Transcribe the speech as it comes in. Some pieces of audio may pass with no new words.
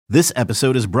This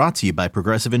episode is brought to you by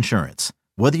Progressive Insurance.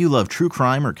 Whether you love true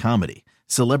crime or comedy,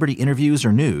 celebrity interviews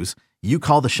or news, you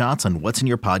call the shots on what's in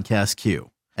your podcast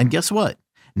queue. And guess what?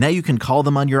 Now you can call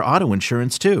them on your auto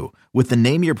insurance too with the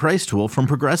Name Your Price tool from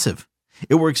Progressive.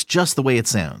 It works just the way it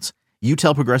sounds. You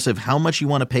tell Progressive how much you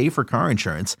want to pay for car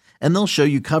insurance, and they'll show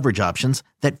you coverage options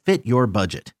that fit your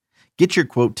budget. Get your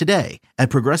quote today at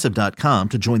Progressive.com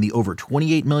to join the over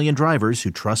 28 million drivers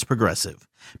who trust Progressive.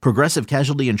 Progressive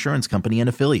Casualty Insurance Company and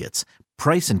Affiliates.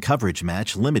 Price and coverage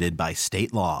match limited by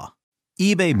state law.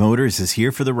 eBay Motors is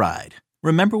here for the ride.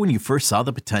 Remember when you first saw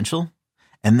the potential?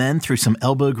 And then through some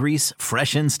elbow grease,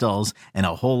 fresh installs, and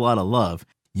a whole lot of love,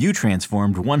 you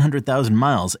transformed 100,000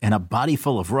 miles and a body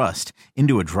full of rust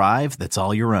into a drive that's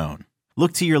all your own.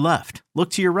 Look to your left.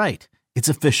 Look to your right. It's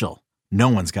official. No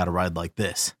one's got a ride like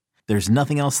this. There's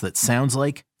nothing else that sounds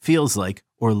like, feels like,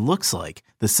 or looks like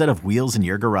the set of wheels in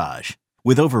your garage.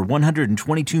 With over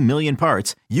 122 million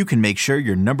parts, you can make sure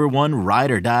your number one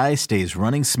ride or die stays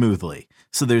running smoothly.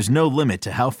 So there's no limit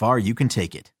to how far you can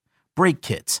take it. Brake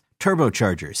kits,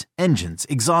 turbochargers, engines,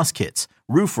 exhaust kits,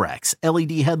 roof racks,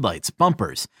 LED headlights,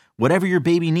 bumpers, whatever your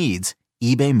baby needs,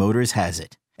 eBay Motors has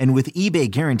it. And with eBay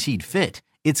Guaranteed Fit,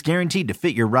 it's guaranteed to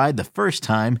fit your ride the first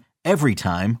time, every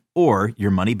time, or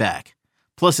your money back.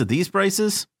 Plus, at these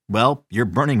prices, well, you're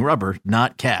burning rubber,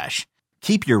 not cash.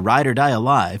 Keep your ride or die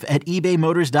alive at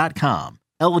ebaymotors.com.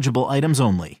 Eligible items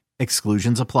only.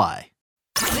 Exclusions apply.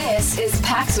 This is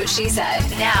Pax What She Said.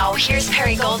 Now, here's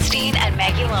Perry Goldstein and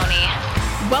Maggie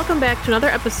Loney. Welcome back to another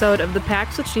episode of the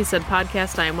Pax What She Said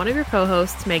podcast. I am one of your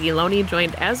co-hosts, Maggie Loney,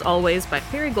 joined as always by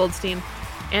Perry Goldstein.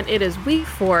 And it is week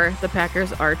 4. The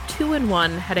Packers are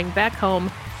 2-1, heading back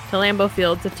home to Lambeau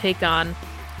Field to take on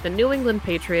the New England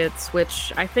Patriots,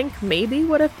 which I think maybe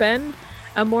would have been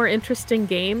a more interesting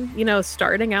game,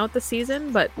 starting out the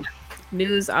season. But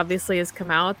news obviously has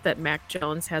come out that Mac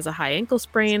Jones has a high ankle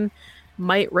sprain,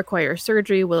 might require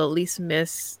surgery, will at least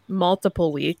miss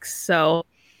multiple weeks. So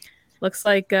looks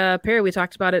like, Perry, we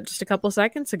talked about it just a couple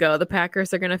seconds ago. The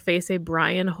Packers are going to face a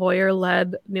Brian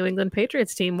Hoyer-led New England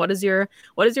Patriots team. What is your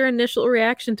initial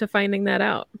reaction to finding that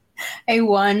out? I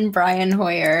won Brian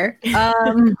Hoyer.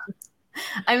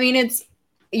 I mean,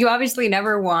 you obviously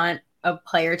never want a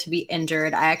player to be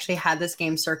injured. I actually had this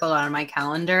game circled on my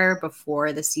calendar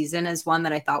before the season as one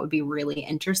that I thought would be really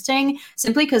interesting,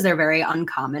 simply because they're very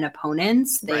uncommon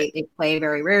opponents. They play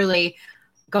very rarely.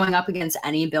 Going up against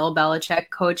any Bill Belichick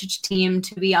coached team,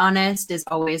 to be honest, is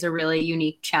always a really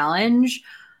unique challenge.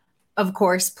 Of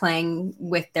course, playing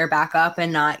with their backup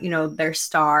and not, their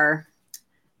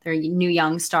new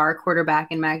young star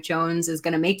quarterback in Mac Jones is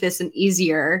going to make this an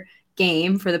easier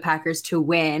game for the Packers to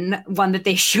win, one that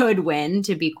they should win,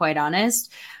 to be quite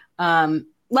honest.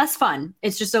 Less fun.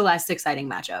 It's just a less exciting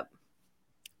matchup.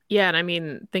 Yeah, and I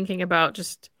mean, thinking about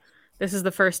this is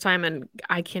the first time, and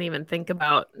I can't even think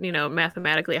about,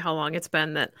 mathematically how long it's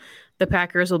been that the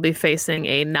Packers will be facing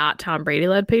a not Tom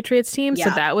Brady-led Patriots team. Yeah.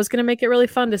 So that was going to make it really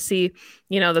fun to see,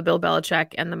 the Bill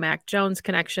Belichick and the Mac Jones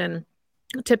connection.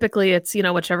 Typically, it's,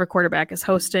 whichever quarterback is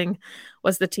hosting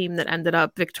was the team that ended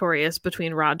up victorious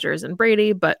between Rodgers and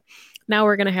Brady. But now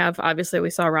we're going to have, obviously, we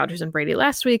saw Rodgers and Brady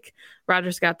last week.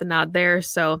 Rodgers got the nod there.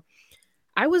 So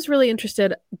I was really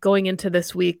interested going into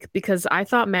this week because I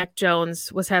thought Mac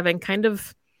Jones was having kind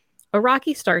of a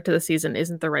rocky start to the season,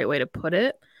 isn't the right way to put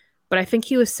it. But I think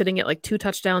he was sitting at like 2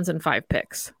 touchdowns and 5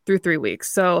 picks through 3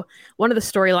 weeks. So one of the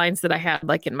storylines that I had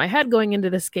in my head going into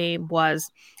this game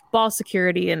was ball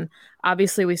security. And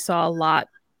obviously we saw a lot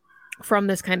from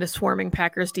this kind of swarming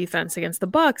Packers defense against the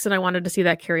Bucs. And I wanted to see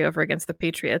that carry over against the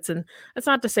Patriots. And that's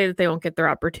not to say that they won't get their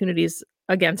opportunities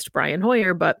against Brian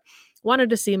Hoyer, but wanted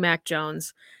to see Mac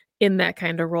Jones in that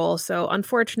kind of role. So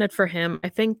unfortunate for him. I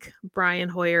think Brian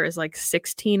Hoyer is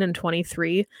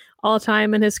 16-23 all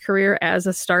time in his career as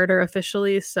a starter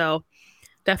officially. So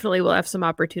definitely we'll have some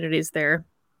opportunities there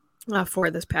for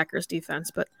this Packers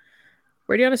defense. But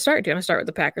where do you want to start? Do you want to start with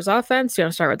the Packers offense? Do you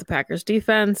want to start with the Packers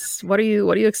defense? What are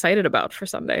you excited about for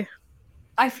Sunday?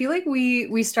 I feel like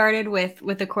we started with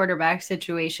the quarterback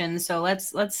situation. So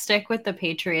let's stick with the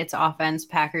Patriots offense,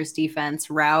 Packers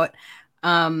defense route.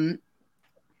 I've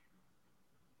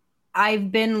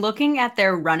been looking at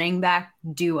their running back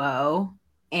duo,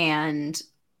 and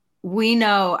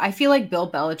I feel like Bill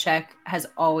Belichick has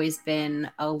always been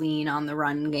a lean on the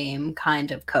run game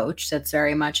kind of coach. That's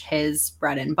very much his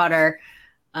bread and butter.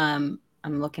 I'm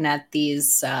looking at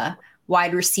these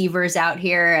wide receivers out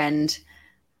here, and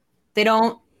they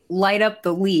don't light up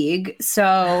the league.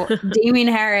 So Damien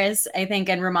Harris, I think,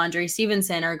 and Ramondre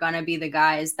Stevenson are going to be the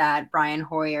guys that Brian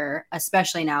Hoyer,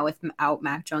 especially now without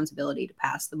Mac Jones' ability to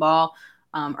pass the ball,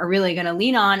 are really going to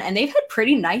lean on. And they've had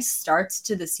pretty nice starts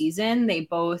to the season. They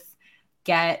both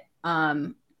get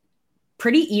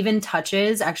pretty even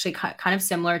touches, actually kind of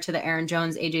similar to the Aaron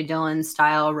Jones, AJ Dillon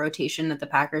style rotation that the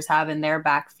Packers have in their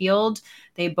backfield.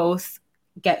 They both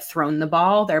get thrown the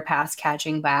ball, they're pass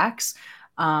catching backs.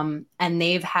 And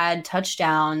they've had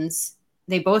touchdowns.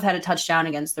 They both had a touchdown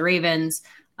against the Ravens.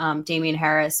 Damian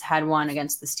Harris had one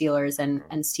against the Steelers,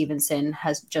 and Stevenson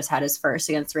has just had his first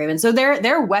against the Ravens. So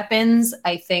they're weapons,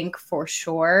 I think, for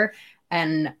sure.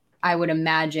 And I would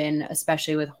imagine,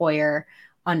 especially with Hoyer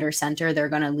under center, they're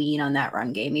going to lean on that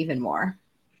run game even more.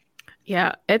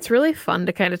 Yeah, it's really fun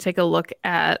to kind of take a look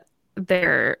at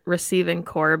their receiving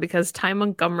core, because Ty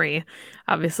Montgomery,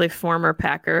 obviously former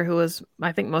Packer, who was,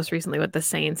 I think, most recently with the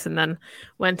Saints and then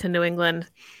went to New England,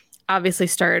 obviously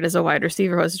started as a wide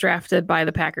receiver, was drafted by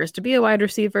the Packers to be a wide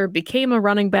receiver, became a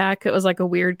running back. It was like a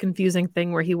weird, confusing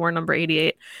thing where he wore number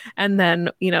 88 and then,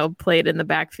 played in the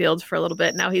backfield for a little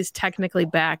bit. Now he's technically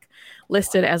back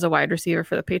listed as a wide receiver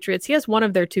for the Patriots. He has one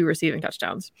of their 2 receiving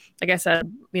touchdowns. Like I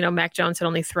said, Mac Jones had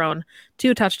only thrown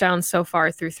 2 touchdowns so far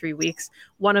through 3 weeks.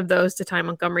 One of those to Ty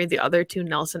Montgomery, the other to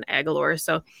Nelson Aguilar.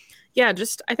 So yeah,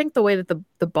 I think the way that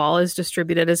the ball is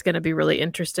distributed is going to be really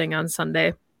interesting on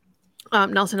Sunday.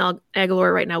 Nelson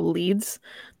Aguilar right now leads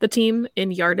the team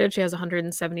in yardage. He has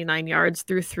 179 yards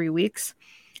through 3 weeks.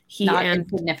 Not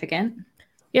insignificant.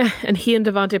 Yeah, and he and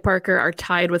Devontae Parker are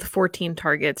tied with 14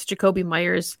 targets. Jacoby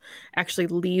Myers actually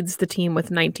leads the team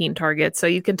with 19 targets. So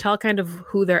you can tell kind of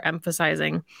who they're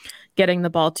emphasizing getting the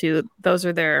ball to. Those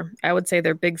are I would say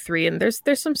their big 3, and there's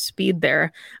some speed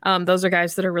there. Those are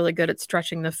guys that are really good at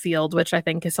stretching the field, which I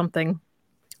think is something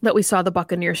that we saw the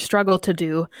Buccaneers struggle to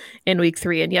do in week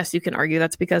 3. And yes, you can argue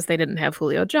that's because they didn't have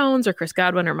Julio Jones or Chris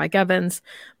Godwin or Mike Evans,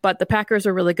 but the Packers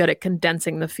are really good at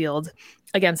condensing the field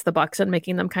against the Bucs and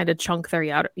making them kind of chunk their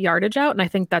yardage out. And I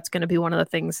think that's going to be one of the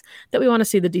things that we want to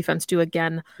see the defense do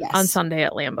again on Sunday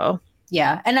at Lambeau.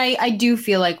 Yeah, and I do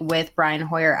feel like with Brian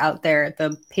Hoyer out there,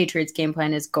 the Patriots game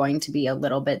plan is going to be a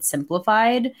little bit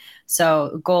simplified.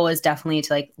 So goal is definitely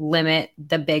to limit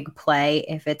the big play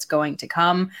if it's going to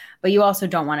come. But you also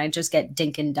don't want to just get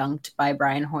dink and dunked by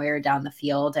Brian Hoyer down the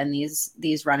field and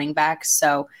these running backs.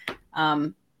 So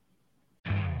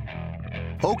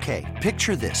okay,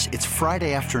 picture this. It's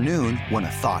Friday afternoon when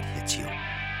a thought hits you.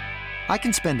 I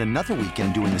can spend another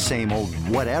weekend doing the same old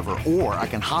whatever, or I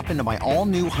can hop into my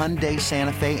all-new Hyundai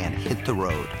Santa Fe and hit the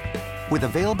road. With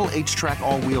available H-Track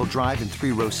all-wheel drive and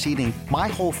 3-row seating, my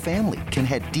whole family can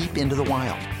head deep into the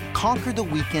wild. Conquer the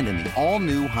weekend in the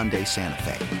all-new Hyundai Santa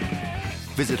Fe.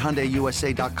 Visit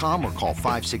HyundaiUSA.com or call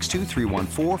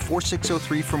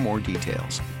 562-314-4603 for more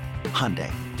details. Hyundai,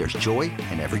 there's joy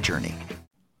in every journey.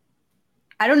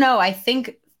 I don't know. I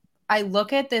think I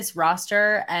look at this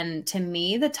roster, and to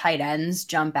me, the tight ends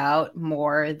jump out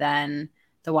more than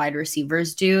the wide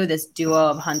receivers do. This duo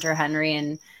of Hunter Henry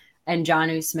and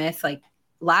Jonnu Smith,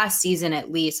 last season at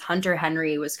least, Hunter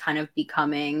Henry was kind of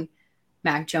becoming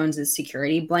Mac Jones's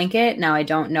security blanket. Now, I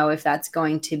don't know if that's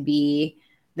going to be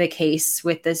the case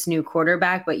with this new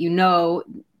quarterback, but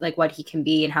what he can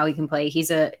be and how he can play. He's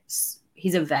a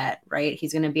vet, right?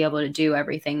 He's going to be able to do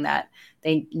everything that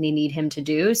they need him to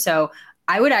do. So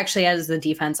I would actually, as the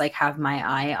defense, have my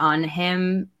eye on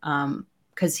him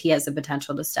because he has the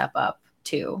potential to step up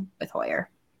too with Hoyer.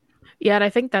 Yeah, and I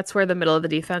think that's where the middle of the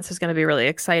defense is going to be really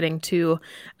exciting too,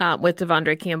 with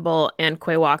Devondre Campbell and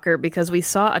Quay Walker, because we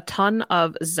saw a ton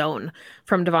of zone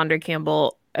from Devondre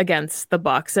Campbell against the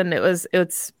Bucs, and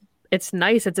it's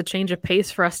nice. It's a change of pace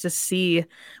for us to see.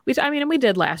 And we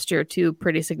did last year too,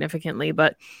 pretty significantly,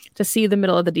 but to see the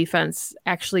middle of the defense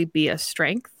actually be a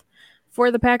strength for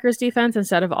the Packers defense,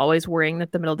 instead of always worrying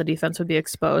that the middle of the defense would be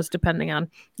exposed depending on,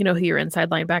 who your inside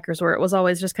linebackers were. It was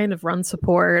always just kind of run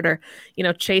support or,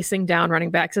 chasing down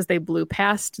running backs as they blew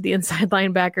past the inside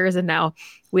linebackers. And now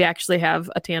we actually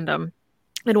have a tandem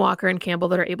in Walker and Campbell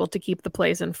that are able to keep the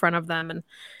plays in front of them. And,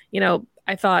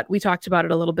 I thought we talked about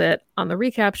it a little bit on the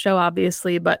recap show,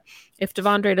 obviously, but if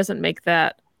Devondre doesn't make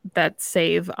that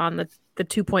save on the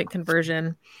 2-point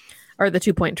conversion, or the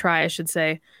 2-point try, I should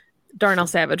say, Darnell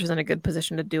Savage was in a good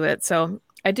position to do it. So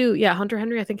Hunter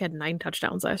Henry, I think, had 9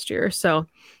 touchdowns last year. So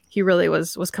he really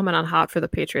was coming on hot for the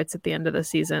Patriots at the end of the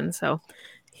season. So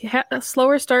he had a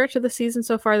slower start to the season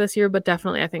so far this year, but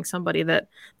definitely I think somebody that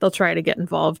they'll try to get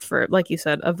involved for, like you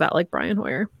said, a vet like Brian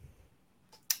Hoyer.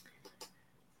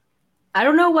 I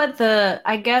don't know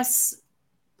I guess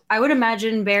I would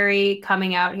imagine Barry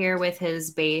coming out here with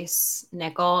his base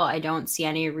nickel. I don't see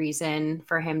any reason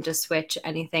for him to switch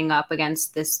anything up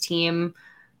against this team.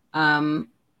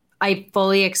 I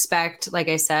fully expect, like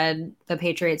I said, the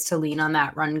Patriots to lean on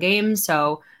that run game.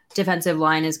 So defensive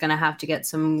line is going to have to get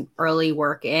some early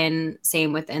work in.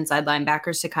 Same with inside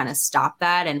linebackers to kind of stop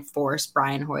that and force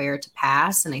Brian Hoyer to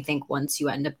pass. And I think once you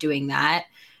end up doing that,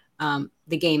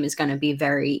 the game is going to be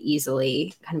very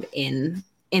easily kind of in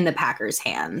the Packers'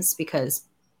 hands, because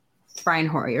Brian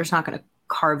Hoyer is not going to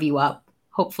carve you up,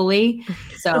 hopefully.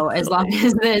 So as long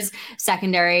as this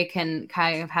secondary can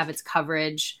kind of have its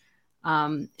coverage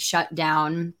shut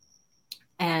down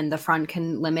and the front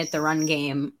can limit the run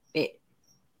game,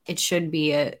 it should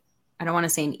be I don't want to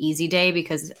say an easy day,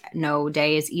 because no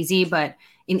day is easy, but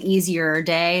an easier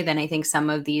day than I think some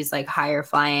of these like higher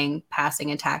flying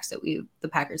passing attacks that the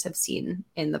Packers have seen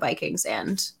in the Vikings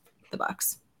and the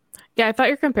Bucs. Yeah, I thought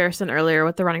your comparison earlier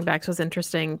with the running backs was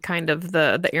interesting, kind of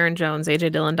the Aaron Jones,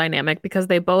 AJ Dillon dynamic, because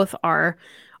they both are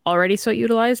already so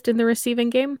utilized in the receiving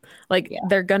game. Like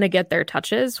they're going to get their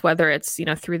touches, whether it's,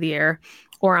 through the air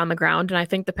or on the ground. And I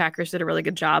think the Packers did a really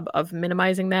good job of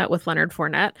minimizing that with Leonard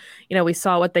Fournette. We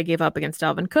saw what they gave up against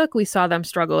Dalvin Cook. We saw them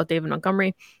struggle with David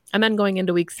Montgomery. And then going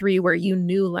into week 3, where you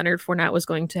knew Leonard Fournette was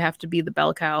going to have to be the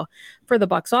bell cow for the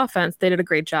Bucs offense, they did a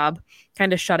great job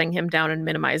kind of shutting him down and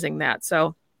minimizing that.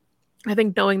 So I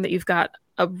think knowing that you've got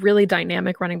a really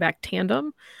dynamic running back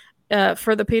tandem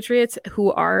for the Patriots,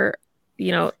 who are,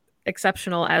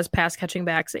 exceptional as pass catching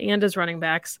backs and as running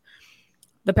backs,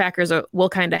 the Packers will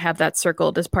kind of have that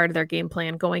circled as part of their game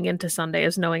plan going into Sunday,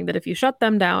 is knowing that if you shut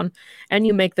them down and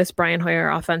you make this Brian Hoyer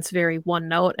offense very one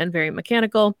note and very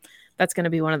mechanical, that's going to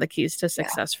be one of the keys to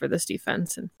success for this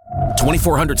defense.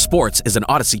 2400 Sports is an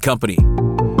Odyssey company.